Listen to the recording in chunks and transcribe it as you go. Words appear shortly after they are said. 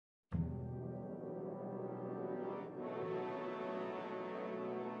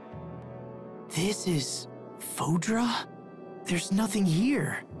This is... Fodra? There's nothing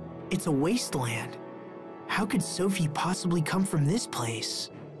here. It's a wasteland. How could Sophie possibly come from this place?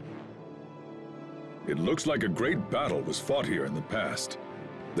 It looks like a great battle was fought here in the past.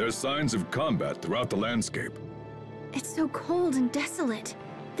 There's signs of combat throughout the landscape. It's so cold and desolate.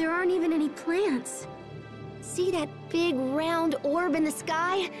 There aren't even any plants. See that big round orb in the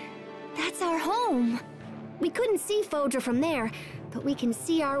sky? That's our home. We couldn't see Fodra from there, but we can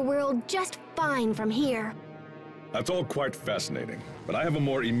see our world just fine from here. That's all quite fascinating, but I have a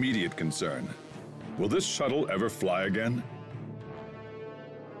more immediate concern. Will this shuttle ever fly again?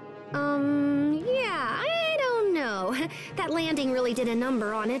 Yeah, I don't know. That landing really did a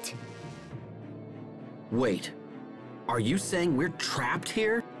number on it. Wait, are you saying we're trapped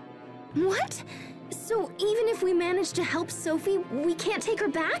here? What? So even if we manage to help Sophie, we can't take her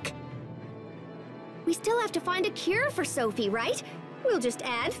back? We still have to find a cure for Sophie, right? We'll just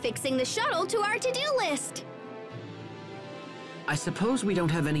add fixing the shuttle to our to-do list. I suppose we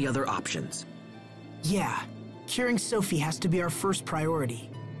don't have any other options. Yeah, curing Sophie has to be our first priority.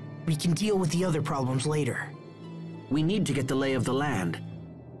 We can deal with the other problems later. We need to get the lay of the land.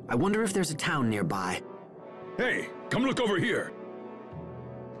 I wonder if there's a town nearby. Hey, come look over here!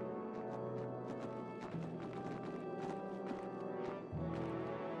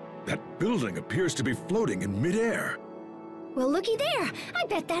 That building appears to be floating in midair. Well, looky there. I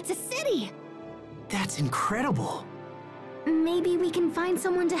bet that's a city. That's incredible. Maybe we can find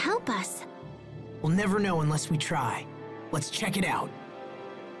someone to help us. We'll never know unless we try. Let's check it out.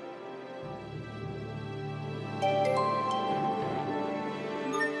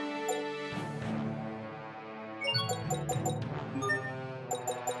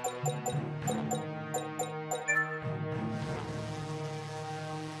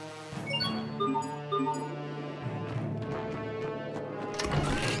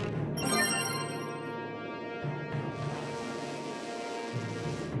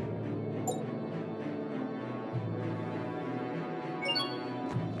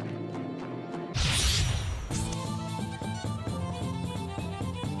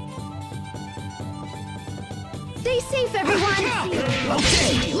 Stay safe, everyone!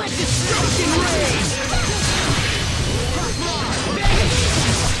 Okay, let destruction reign!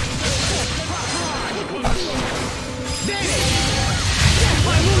 Death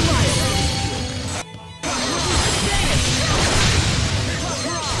by moonlight!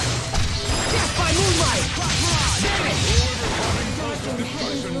 Death by moonlight!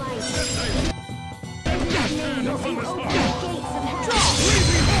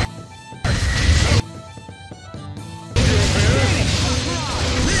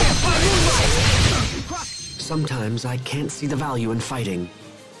 Sometimes I can't see the value in fighting.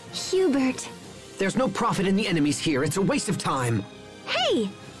 Hubert. There's no profit in the enemies here. It's a waste of time. Hey!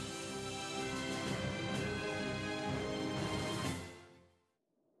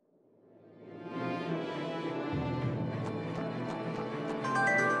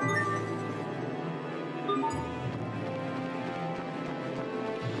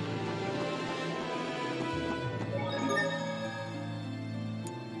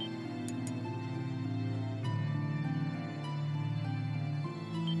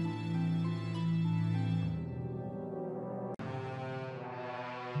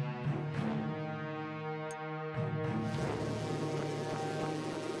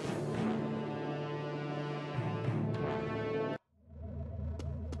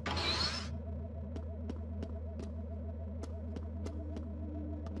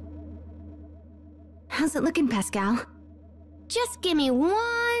 How's it looking, Pascal? Just give me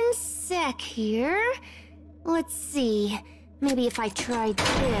 1 sec here. Let's see. Maybe if I tried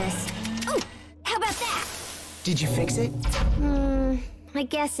this. Oh, how about that? Did you fix it? I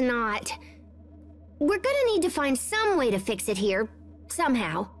guess not. We're gonna need to find some way to fix it here,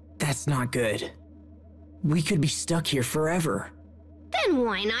 somehow. That's not good. We could be stuck here forever. Then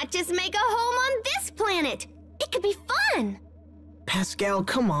why not just make a home on this planet? It could be fun! Pascal,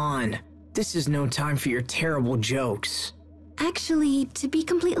 come on. This is no time for your terrible jokes. Actually, to be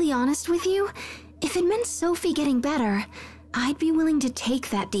completely honest with you, if it meant Sophie getting better, I'd be willing to take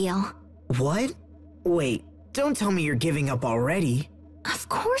that deal. What? Wait, don't tell me you're giving up already. Of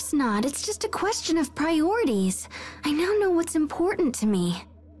course not. It's just a question of priorities. I now know what's important to me.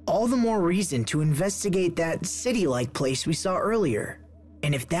 All the more reason to investigate that city-like place we saw earlier.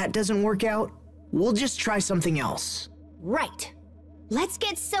 And if that doesn't work out, we'll just try something else. Right. Let's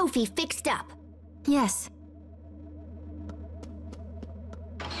get Sophie fixed up. Yes.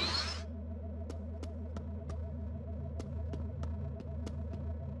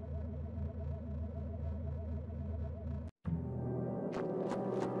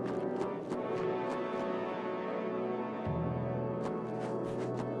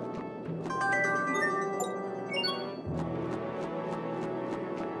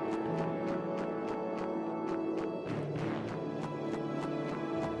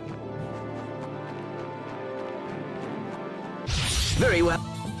 Very well.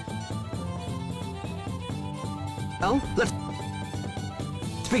 Well, let's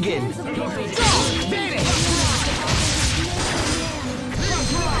begin. Your fate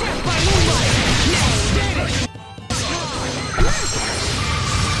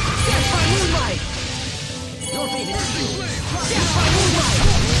is sealed. Death by moonlight!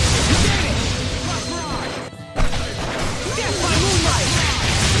 Death by moonlight!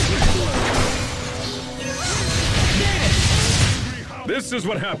 This is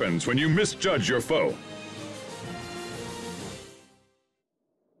what happens when you misjudge your foe.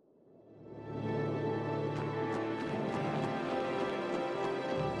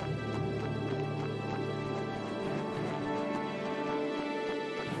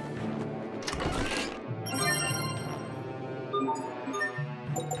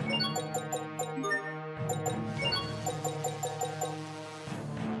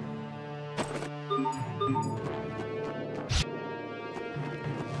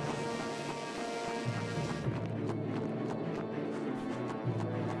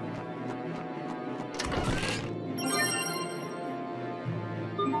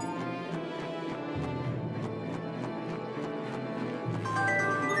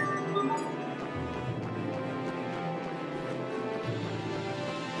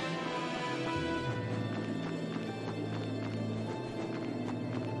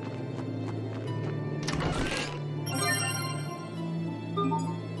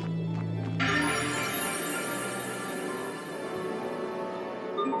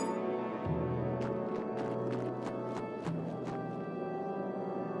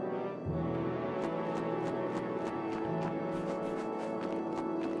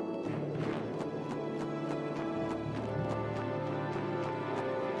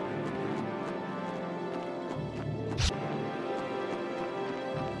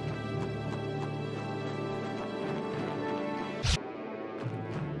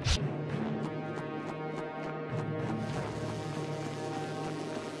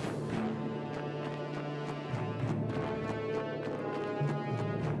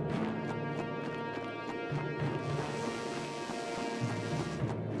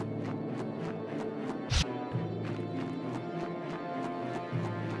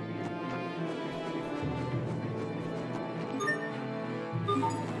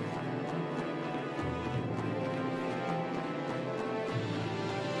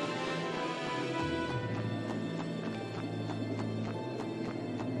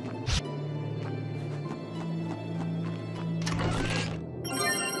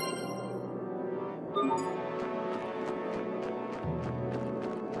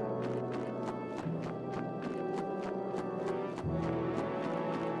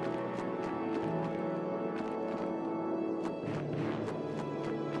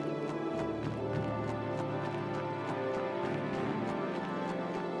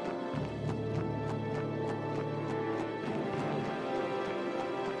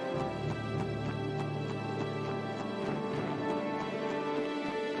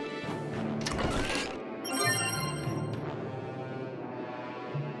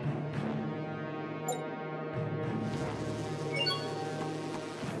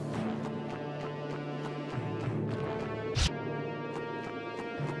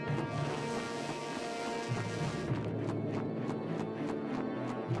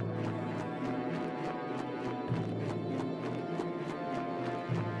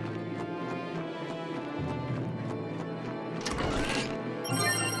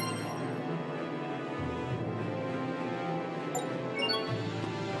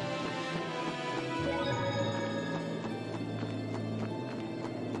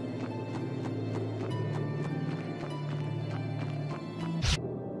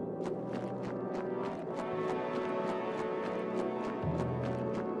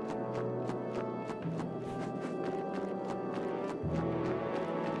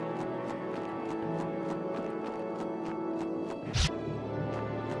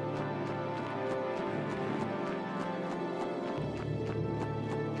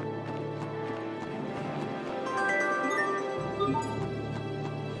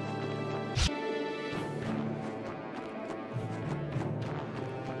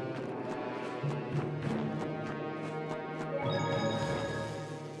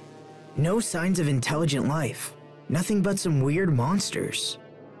 No signs of intelligent life. Nothing but some weird monsters.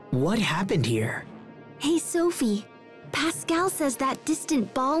 What happened here? Hey, Sophie. Pascal says that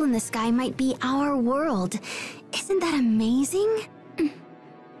distant ball in the sky might be our world. Isn't that amazing?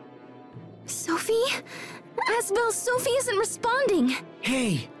 Sophie? Asbel, Sophie isn't responding.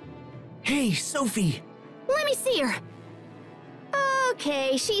 Hey! Hey, Sophie! Let me see her.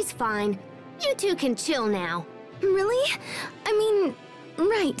 Okay, she's fine. You two can chill now. Really? I mean,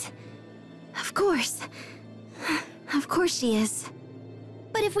 right. Of course. Of course she is.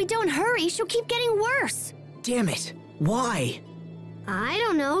 But if we don't hurry, she'll keep getting worse. Damn it. Why? I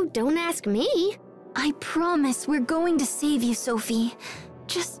don't know. Don't ask me. I promise we're going to save you, Sophie.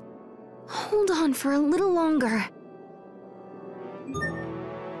 Just hold on for a little longer.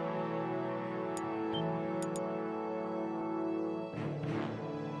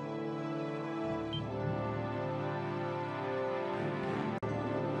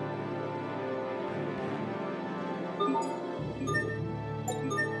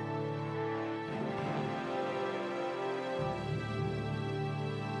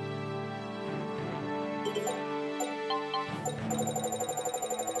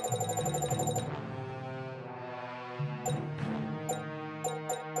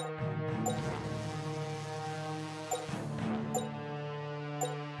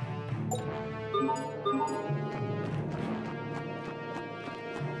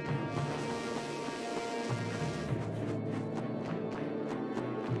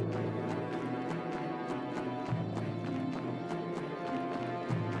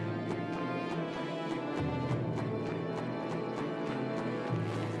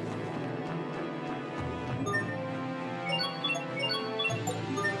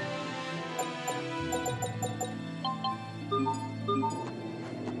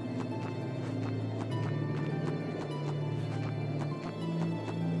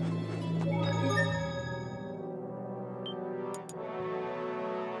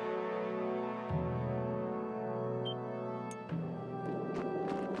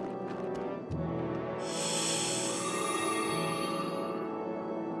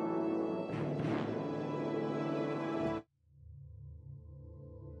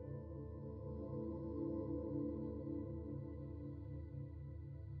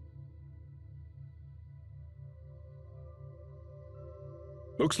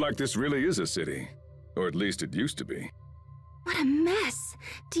 Looks like this really is a city. Or at least it used to be. What a mess.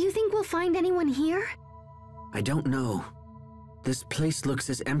 Do you think we'll find anyone here? I don't know. This place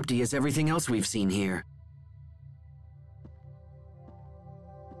looks as empty as everything else we've seen here.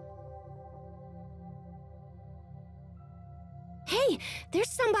 Hey,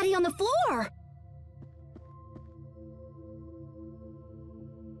 there's somebody on the floor!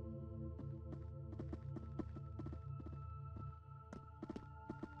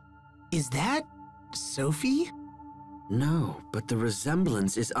 Is that Sophie? No, but the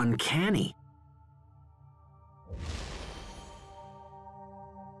resemblance is uncanny.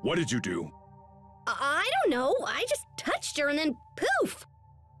 What did you do? I don't know. I just touched her and then poof!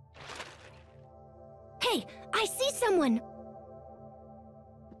 Hey, I see someone!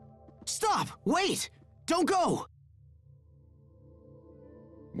 Stop! Wait! Don't go!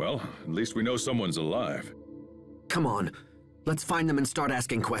 Well, at least we know someone's alive. Come on, let's find them and start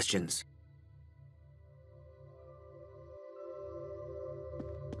asking questions.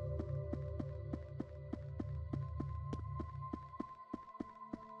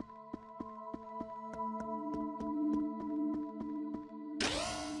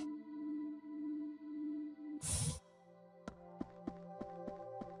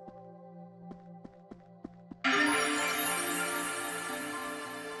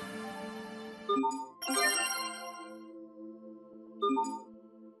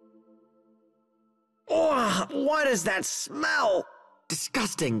 Oh, what is that smell?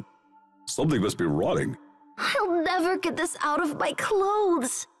 Disgusting. Something must be rotting. I'll never get this out of my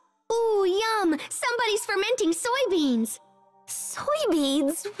clothes. Ooh, yum! Somebody's fermenting soybeans!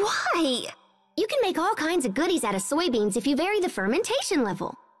 Soybeans? Why? You can make all kinds of goodies out of soybeans if you vary the fermentation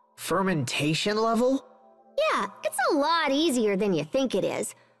level. Fermentation level? Yeah, it's a lot easier than you think it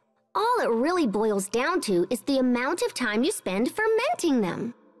is. All it really boils down to is the amount of time you spend fermenting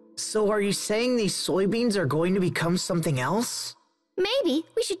them. So are you saying these soybeans are going to become something else? Maybe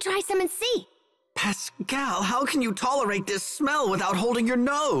we should try some and see. Pascal, how can you tolerate this smell without holding your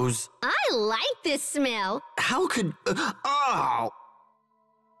nose? I like this smell. How could... oh!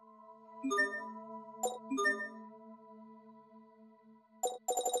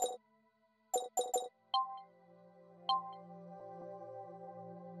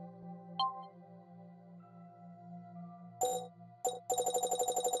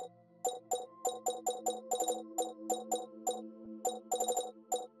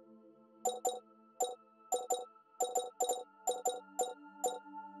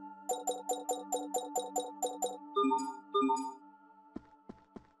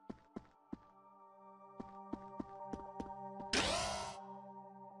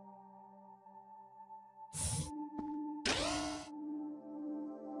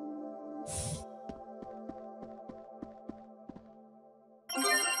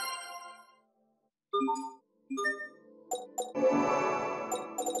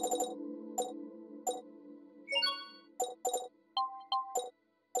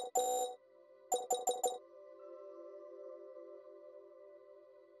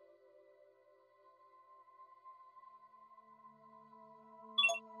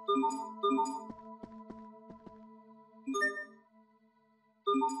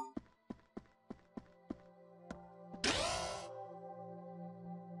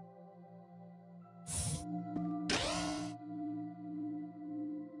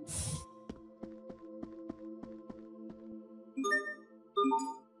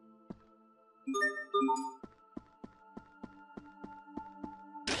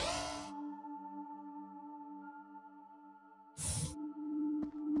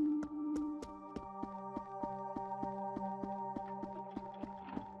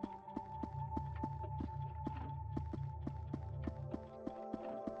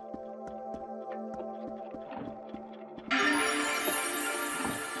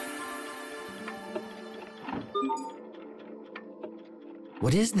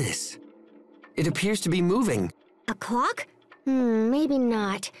 What is this? It appears to be moving. A clock? Maybe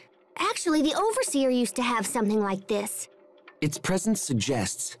not. Actually, the Overseer used to have something like this. Its presence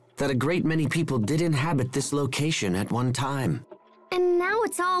suggests that a great many people did inhabit this location at one time. And now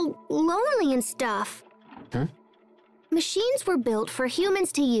it's all lonely and stuff. Huh? Machines were built for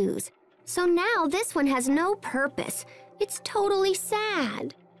humans to use, so now this one has no purpose. It's totally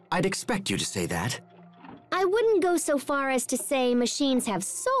sad. I'd expect you to say that. I wouldn't go so far as to say machines have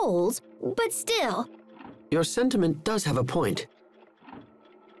souls, but still. Your sentiment does have a point.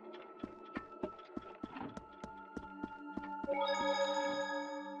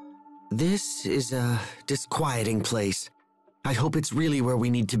 This is a disquieting place. I hope it's really where we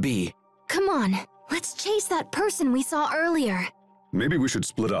need to be. Come on, let's chase that person we saw earlier. Maybe we should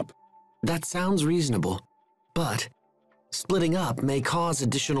split up. That sounds reasonable, but splitting up may cause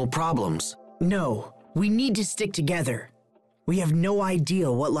additional problems. No, we need to stick together. We have no idea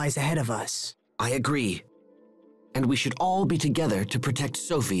what lies ahead of us. I agree. And we should all be together to protect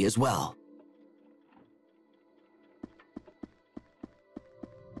Sophie as well.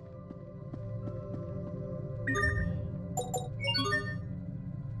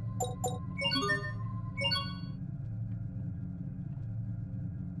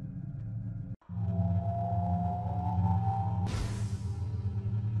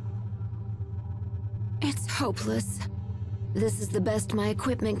 It's hopeless. This is the best my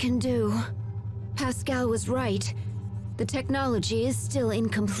equipment can do. Pascal was right. The technology is still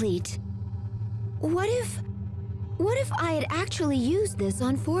incomplete. What if I had actually used this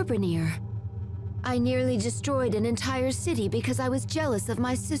on Forbrenir? I nearly destroyed an entire city because I was jealous of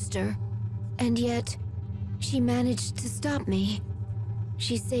my sister. And yet, she managed to stop me.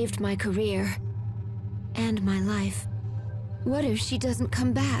 She saved my career. And my life. What if she doesn't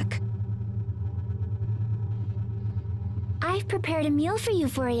come back? I've prepared a meal for you,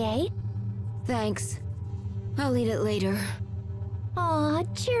 Fourier. Thanks. I'll eat it later. Aw,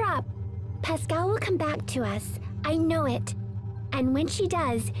 cheer up. Pascal will come back to us. I know it. And when she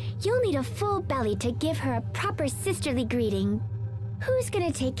does, you'll need a full belly to give her a proper sisterly greeting. Who's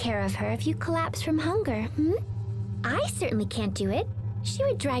gonna take care of her if you collapse from hunger, I certainly can't do it. She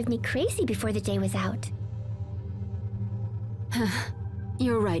would drive me crazy before the day was out.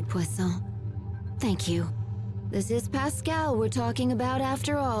 You're right, Poisson. Thank you. This is Pascal we're talking about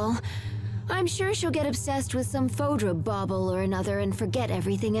after all. I'm sure she'll get obsessed with some Fodra bauble or another and forget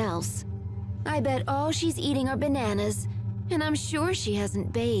everything else. I bet all she's eating are bananas, and I'm sure she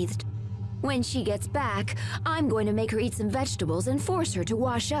hasn't bathed. When she gets back, I'm going to make her eat some vegetables and force her to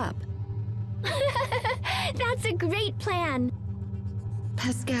wash up. That's a great plan.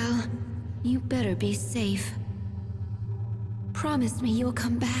 Pascal, you better be safe. Promise me you'll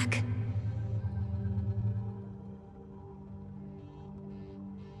come back.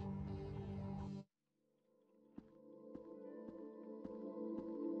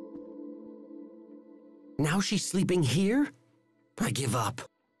 Now she's sleeping here? I give up.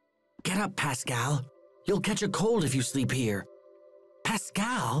 Get up, Pascal. You'll catch a cold if you sleep here.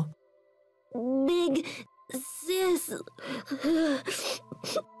 Pascal? Big sis.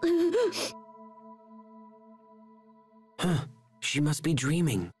 Huh. She must be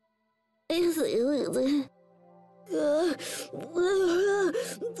dreaming. Achoo!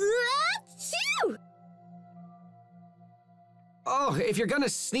 Oh, if you're gonna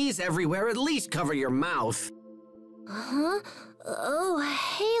sneeze everywhere, at least cover your mouth. Huh? Oh,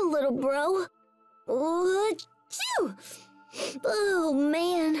 hey, little bro. Achoo! Oh,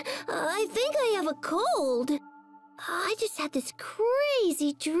 man. I think I have a cold. I just had this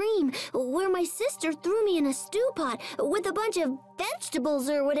crazy dream where my sister threw me in a stew pot with a bunch of vegetables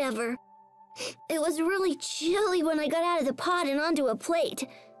or whatever. It was really chilly when I got out of the pot and onto a plate.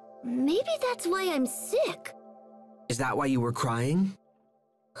 Maybe that's why I'm sick. Is that why you were crying?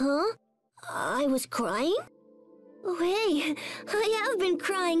 Huh? I was crying? Oh, hey, I have been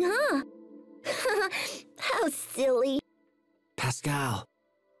crying, huh? How silly. Pascal.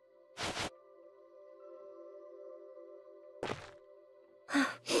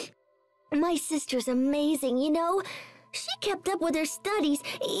 My sister's amazing, you know? She kept up with her studies,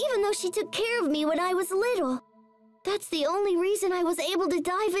 even though she took care of me when I was little. That's the only reason I was able to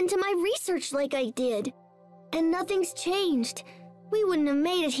dive into my research like I did. And nothing's changed. We wouldn't have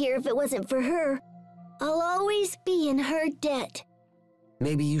made it here if it wasn't for her. I'll always be in her debt.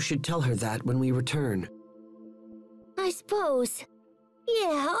 Maybe you should tell her that when we return. I suppose.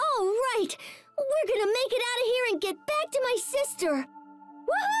 Yeah, all right. We're gonna make it out of here and get back to my sister.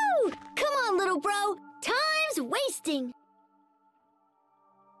 Woohoo! Come on, little bro. Time's wasting.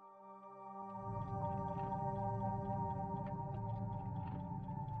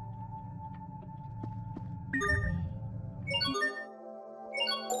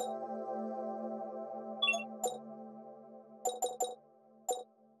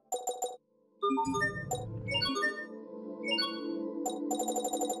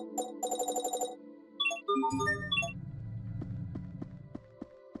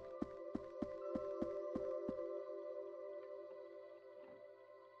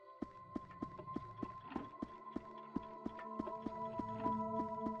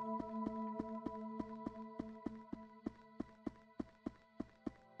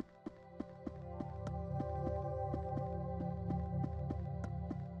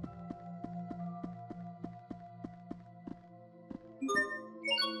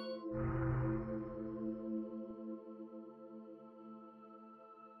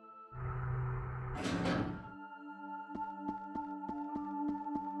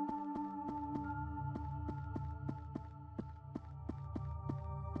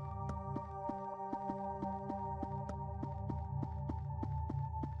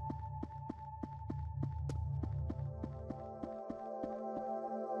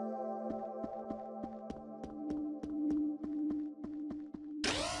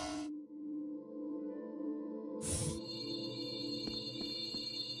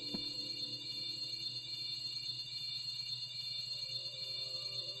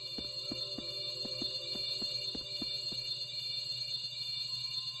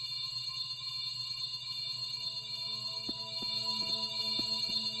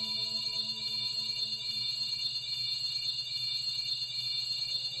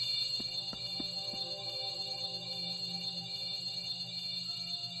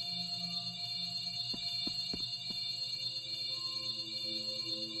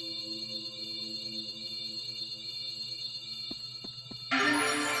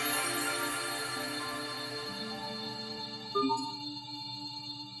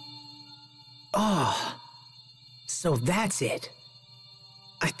 Oh, so that's it.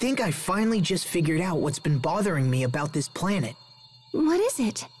 I think I finally just figured out what's been bothering me about this planet. What is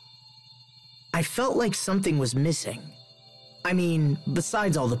it? I felt like something was missing. I mean,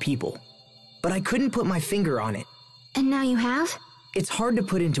 besides all the people. But I couldn't put my finger on it. And now you have? It's hard to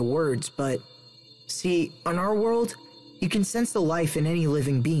put into words, but... See, on our world, you can sense the life in any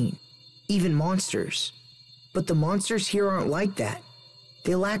living being, even monsters. But the monsters here aren't like that.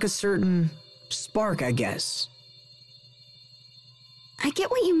 They lack a certain spark, I guess. I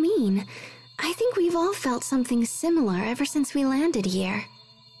get what you mean. I think we've all felt something similar ever since we landed here.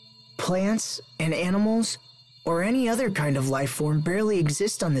 Plants and animals, or any other kind of life form barely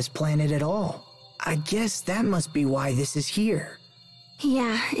exist on this planet at all. I guess that must be why this is here.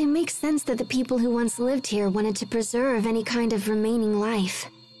 Yeah, it makes sense that the people who once lived here wanted to preserve any kind of remaining life.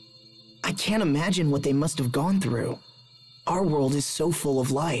 I can't imagine what they must have gone through. Our world is so full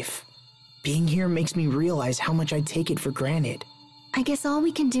of life. Being here makes me realize how much I take it for granted. I guess all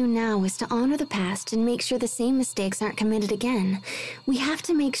we can do now is to honor the past and make sure the same mistakes aren't committed again. We have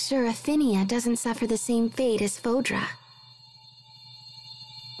to make sure Athenia doesn't suffer the same fate as Fodra.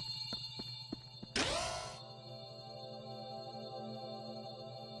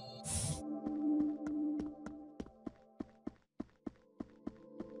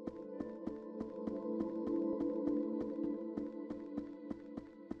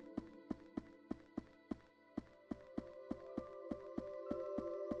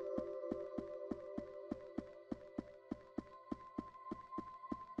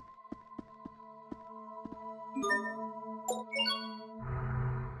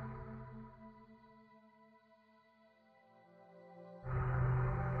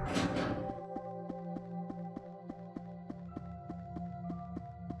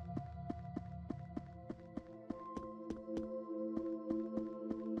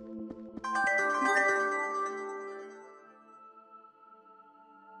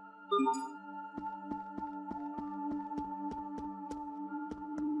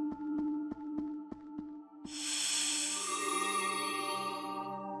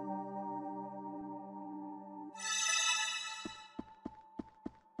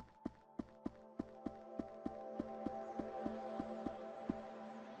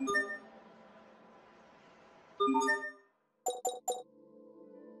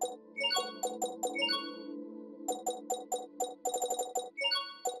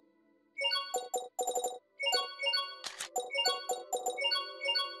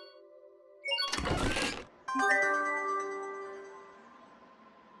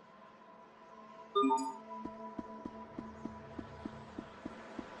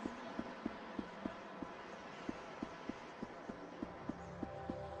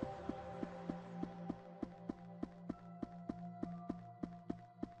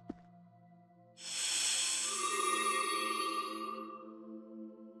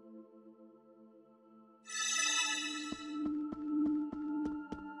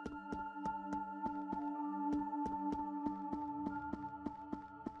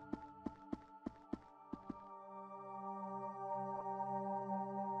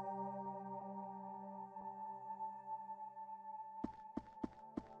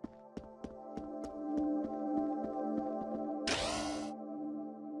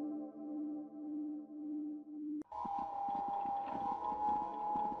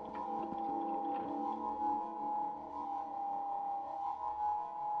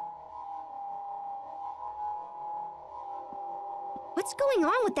 What's going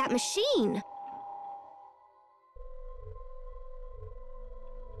on with that machine?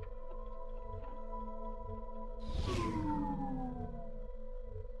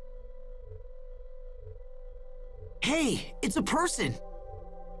 Hey, it's a person!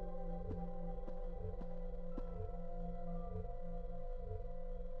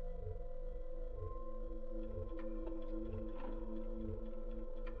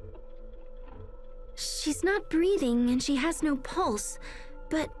 She's not breathing and she has no pulse,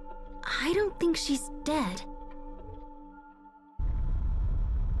 but I don't think she's dead.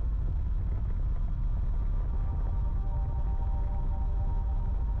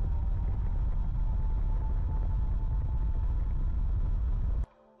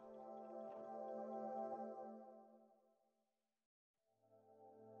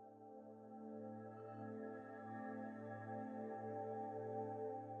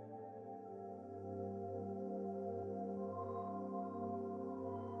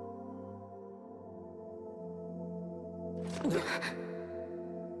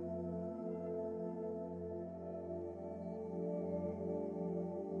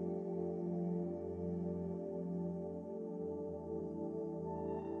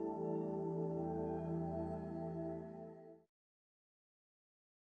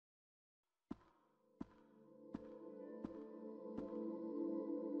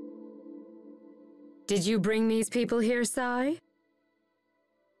 Did you bring these people here, Sai?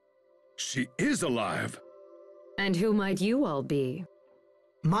 She is alive! And who might you all be?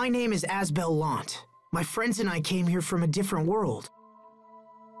 My name is Asbel Lant. My friends and I came here from a different world.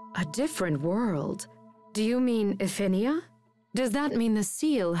 A different world? Do you mean Ephinia? Does that mean the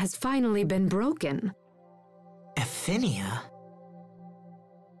seal has finally been broken? Ephinia?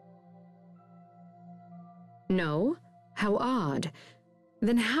 No? How odd.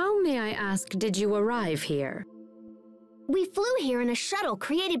 Then how, may I ask, did you arrive here? We flew here in a shuttle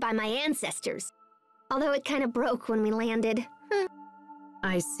created by my ancestors. Although it kind of broke when we landed.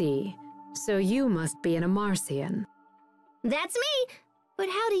 I see. So you must be an Amarcian. That's me! But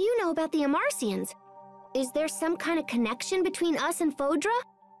how do you know about the Amarcians? Is there some kind of connection between us and Fodra?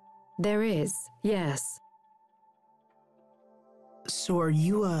 There is, yes. So are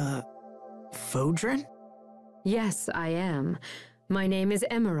you, Fodran? Yes, I am. My name is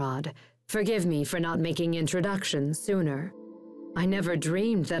Emerald. Forgive me for not making introductions sooner. I never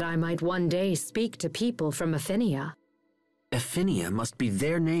dreamed that I might one day speak to people from Ephinia. Ephinia must be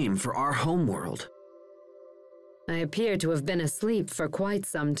their name for our homeworld. I appear to have been asleep for quite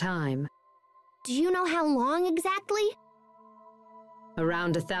some time. Do you know how long exactly?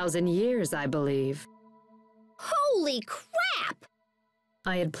 Around 1,000 years, I believe. Holy crap!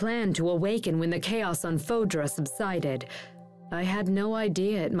 I had planned to awaken when the chaos on Fodra subsided. I had no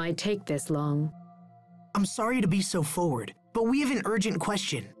idea it might take this long. I'm sorry to be so forward, but we have an urgent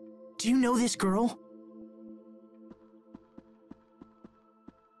question. Do you know this girl?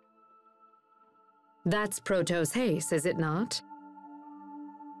 That's Protos Hace, is it not?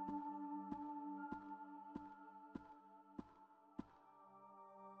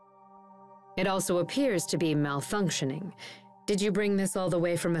 It also appears to be malfunctioning. Did you bring this all the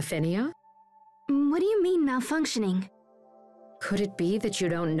way from Ephinia? What do you mean malfunctioning? Could it be that you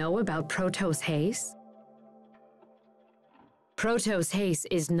don't know about Protos Hace? Protos Hace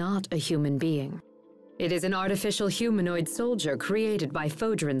is not a human being. It is an artificial humanoid soldier created by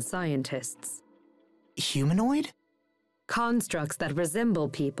Fodran scientists. Humanoid? Constructs that resemble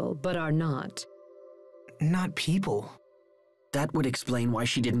people but are not. not people. That would explain why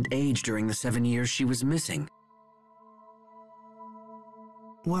she didn't age during the 7 years she was missing.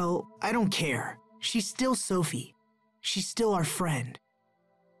 Well, I don't care. She's still Sophie. She's still our friend.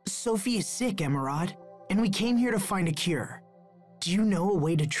 Sophie is sick, Emerald, and we came here to find a cure. Do you know a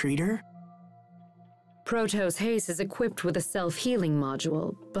way to treat her? Protos Haze is equipped with a self-healing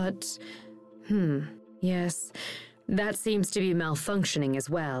module, but... yes, that seems to be malfunctioning as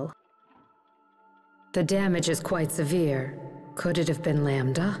well. The damage is quite severe. Could it have been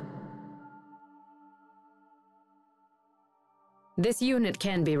Lambda? This unit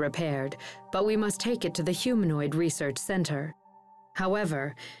can be repaired, but we must take it to the Humanoid Research Center.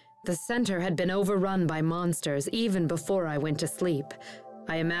 However, the center had been overrun by monsters even before I went to sleep.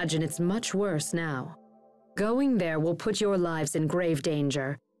 I imagine it's much worse now. Going there will put your lives in grave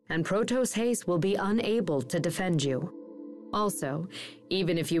danger, and Protos Haze will be unable to defend you. Also,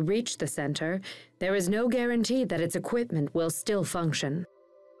 even if you reach the center, there is no guarantee that its equipment will still function.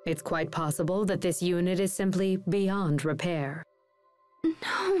 It's quite possible that this unit is simply beyond repair.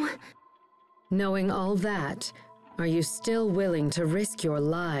 No. Knowing all that, are you still willing to risk your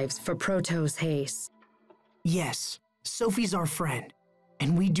lives for Protos Haze? Yes, Sophie's our friend,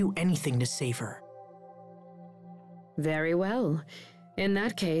 and we'd do anything to save her. Very well. In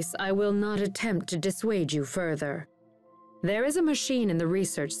that case, I will not attempt to dissuade you further. There is a machine in the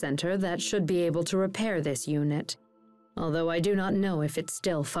research center that should be able to repair this unit, although I do not know if it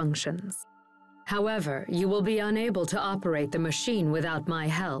still functions. However, you will be unable to operate the machine without my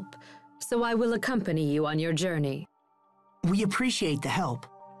help, so I will accompany you on your journey. We appreciate the help.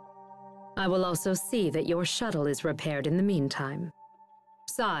 I will also see that your shuttle is repaired in the meantime.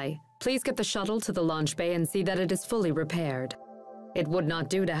 Sai, please get the shuttle to the launch bay and see that it is fully repaired. It would not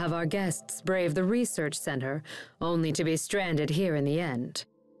do to have our guests brave the research center, only to be stranded here in the end.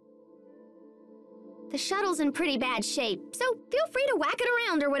 The shuttle's in pretty bad shape, so feel free to whack it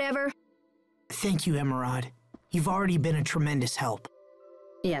around or whatever. Thank you, Emerald. You've already been a tremendous help.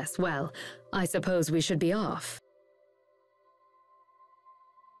 Yes, well, I suppose we should be off.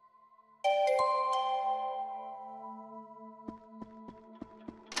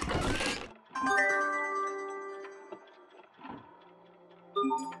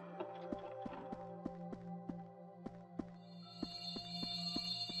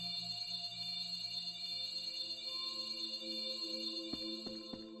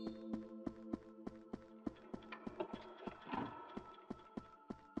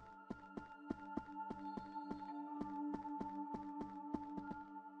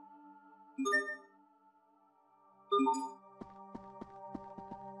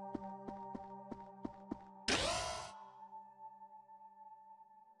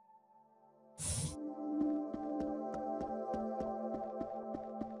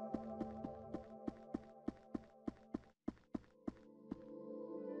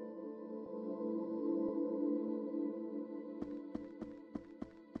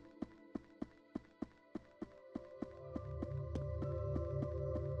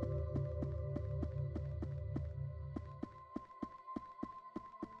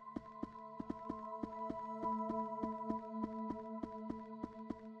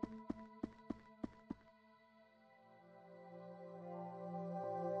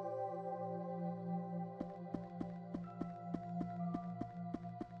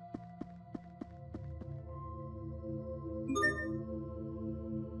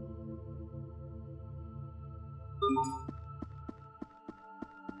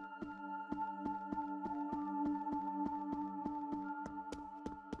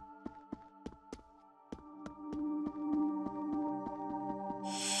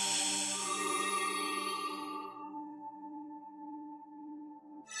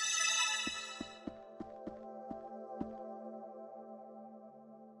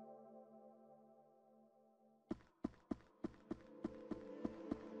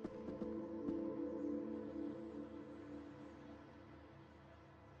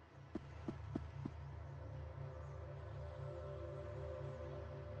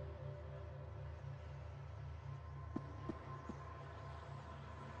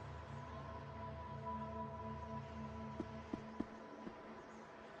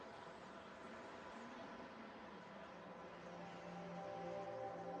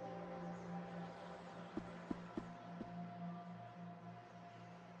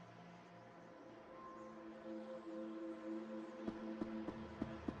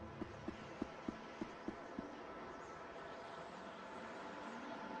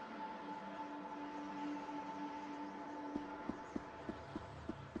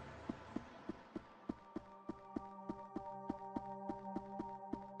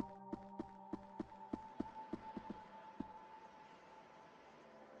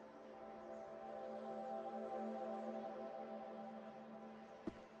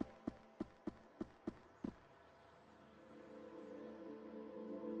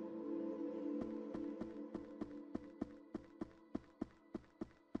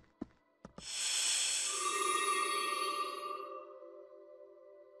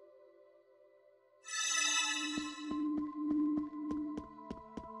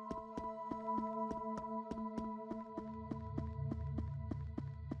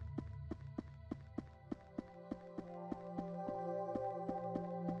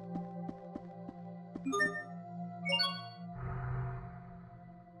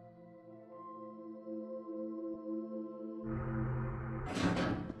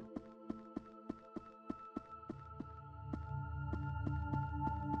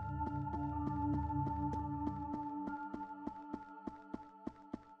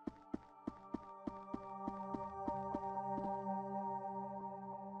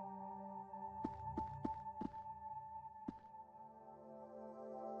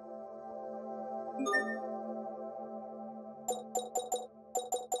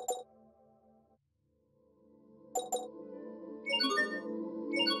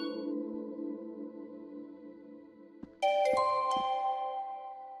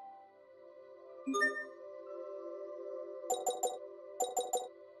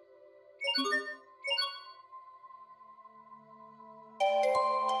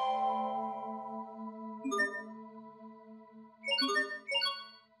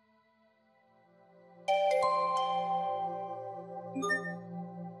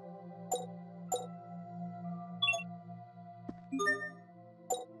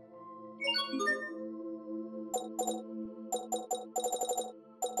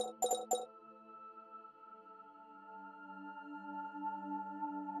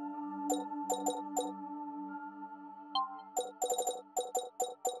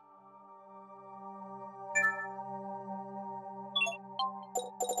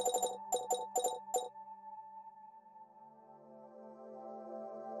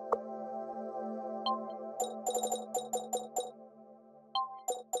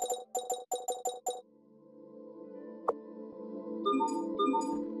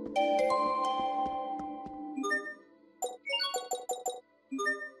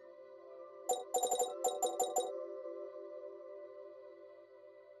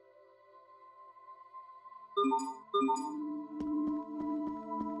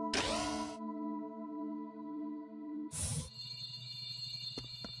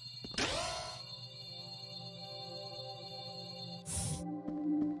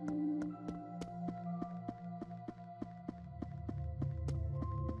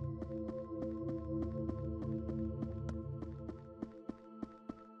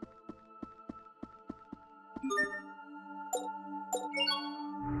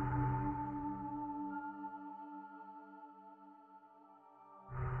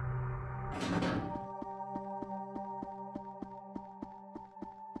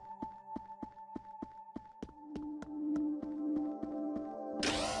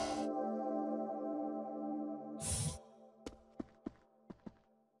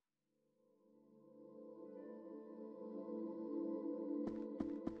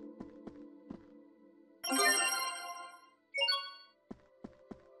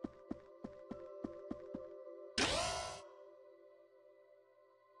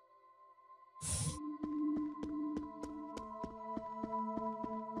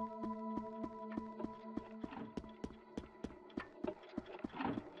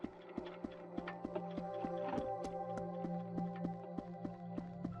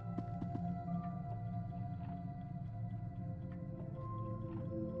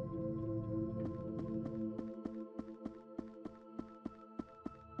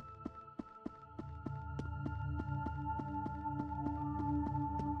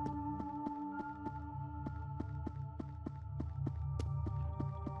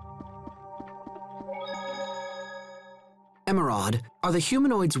 Emerald, are the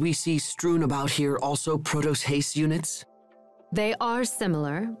humanoids we see strewn about here also Protos Haste units? They are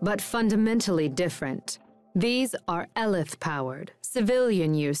similar, but fundamentally different. These are Elith-powered,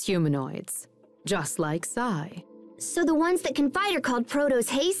 civilian-use humanoids, just like Psy. So the ones that can fight are called Protos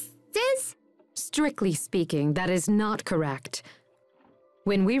Hastes? Strictly speaking, that is not correct.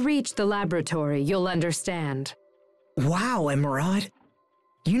 When we reach the laboratory, you'll understand. Wow, Emerald.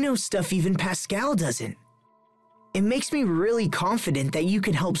 You know stuff even Pascal doesn't. It makes me really confident that you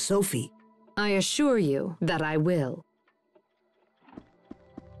can help Sophie. I assure you that I will.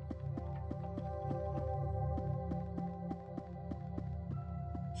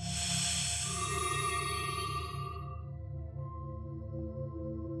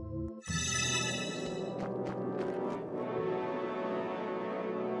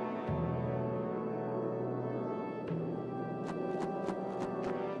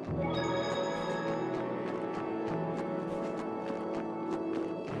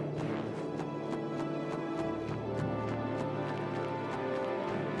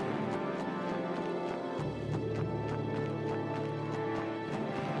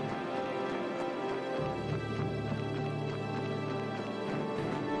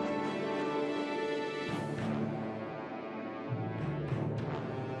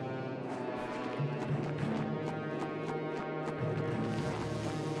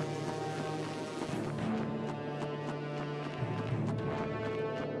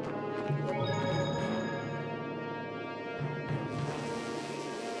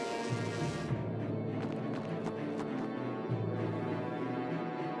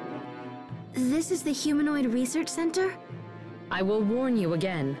 This is the Humanoid Research Center? I will warn you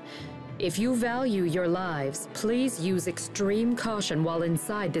again. If you value your lives, please use extreme caution while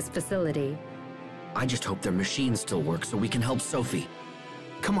inside this facility. I just hope their machines still work so we can help Sophie.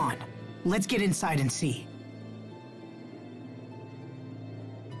 Come on, let's get inside and see.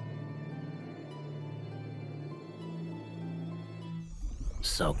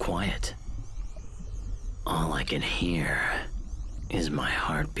 So quiet. All I can hear is my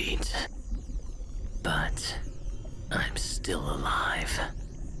heartbeat. But I'm still alive.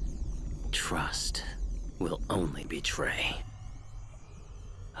 Trust will only betray.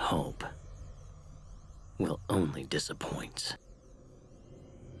 Hope will only disappoint.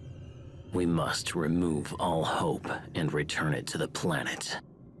 We must remove all hope and return it to the planet.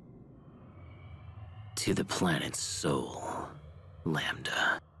 To the planet's soul,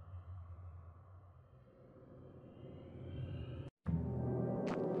 Lambda.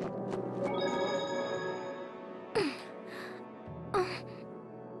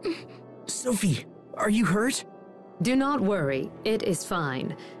 Sophie, are you hurt? Do not worry, it is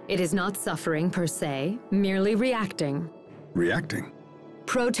fine. It is not suffering per se, merely reacting. Reacting?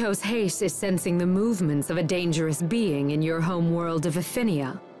 Protos Haste is sensing the movements of a dangerous being in your home world of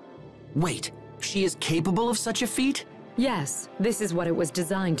Aphinia. Wait, she is capable of such a feat? Yes, this is what it was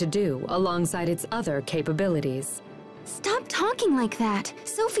designed to do, alongside its other capabilities. Stop talking like that.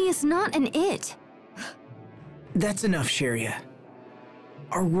 Sophie is not an it. That's enough, Sharia.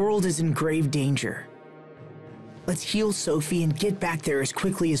 Our world is in grave danger. Let's heal Sophie and get back there as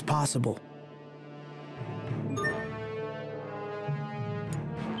quickly as possible.